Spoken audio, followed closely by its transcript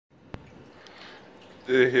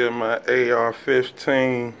This here my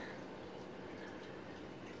Ar-15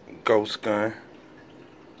 ghost gun.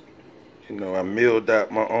 You know, I milled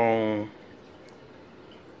out my own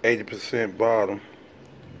 80% bottom.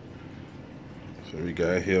 So we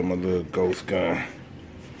got here my little ghost gun.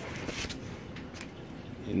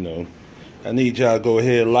 You know, I need y'all to go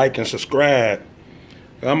ahead, like and subscribe.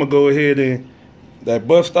 I'm gonna go ahead and that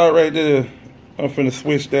butt start right there, I'm finna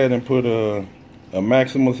switch that and put a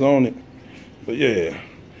Maximus on it. But yeah,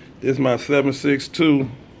 this is my 7.62.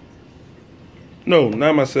 No,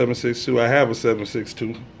 not my 7.62. I have a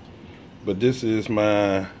 7.62, but this is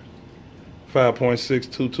my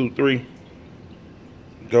 5.6223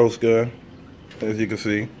 ghost gun. As you can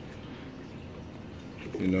see,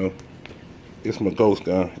 you know, it's my ghost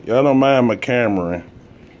gun. Y'all don't mind my camera.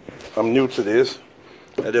 I'm new to this.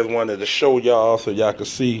 I just wanted to show y'all so y'all can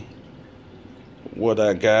see what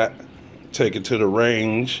I got. Take it to the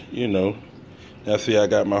range, you know. Now see, I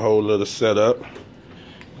got my whole little setup.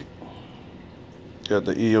 Got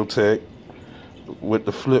the EOTech with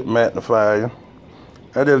the flip magnifier.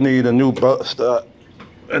 I just need a new butt stop.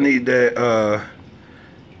 I need that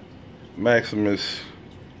Maximus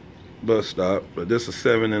butt stop, but this is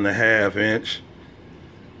 7.5 inch,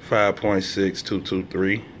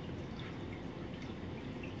 5.6223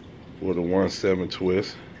 with a 1/7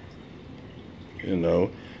 twist. You know,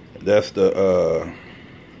 that's the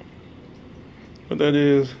what that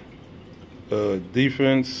is,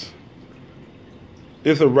 defense.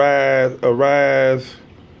 It's a rise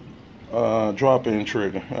drop-in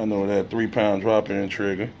trigger. I know that 3-pound drop-in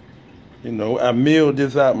trigger. You know, I milled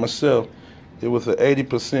this out myself. It was an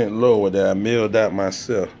 80% lower that I milled out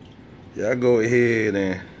myself. Y'all go ahead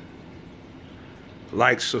and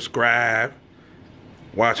like, subscribe.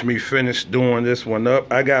 Watch me finish doing this one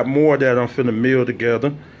up. I got more that I'm finna mill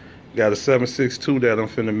together. Got a 7.62 that I'm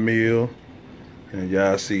finna mill. And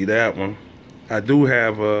y'all see that one. I do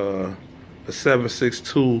have a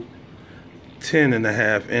 7.62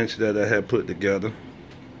 10.5 inch that I had put together.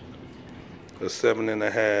 A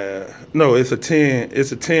 7.5. No, it's a 10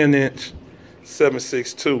 inch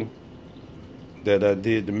 7.62 that I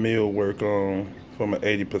did the mill work on from an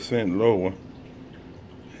 80% lower.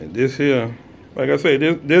 And this here, like I say,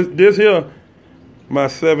 this here, my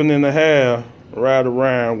 7.5 ride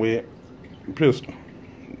around with pistol,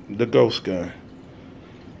 the ghost gun.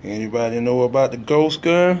 Anybody know about the ghost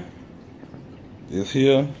gun? This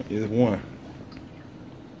here is one.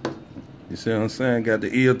 You see what I'm saying? Got the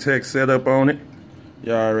EOTech set up on it.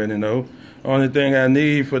 Y'all already know. Only thing I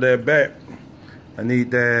need for that back, I need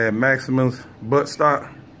that Maximus butt stock.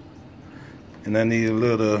 And I need a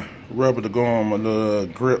little rubber to go on my little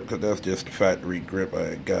grip, because that's just the factory grip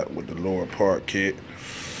I got with the lower part kit.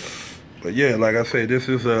 But yeah, like I say, this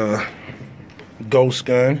is a ghost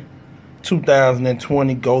gun.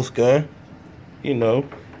 2020 ghost gun. You know,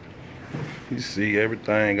 you see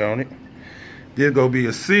everything on it. There's gonna be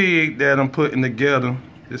a SIG that I'm putting together.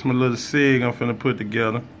 This my little SIG I'm finna put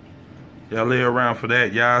together. Y'all lay around for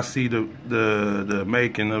that. Y'all see the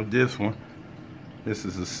making of this one. This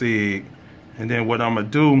is a SIG. And then what I'm gonna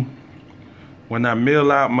do, when I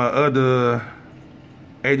mill out my other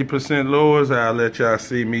 80% lowers, I'll let y'all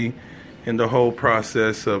see me in the whole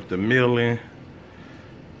process of the milling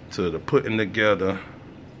to the putting together.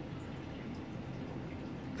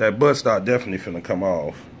 That butt stock definitely finna come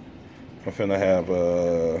off. I'm finna have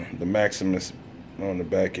the Maximus on the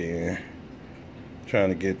back end. Trying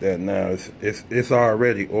to get that now. It's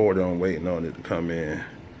already ordered. I'm waiting on it to come in.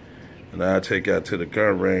 And I'll take y'all to the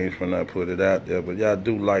gun range when I put it out there. But y'all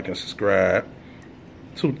do like and subscribe.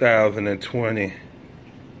 2020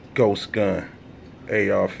 ghost gun,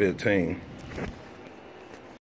 Ar-15.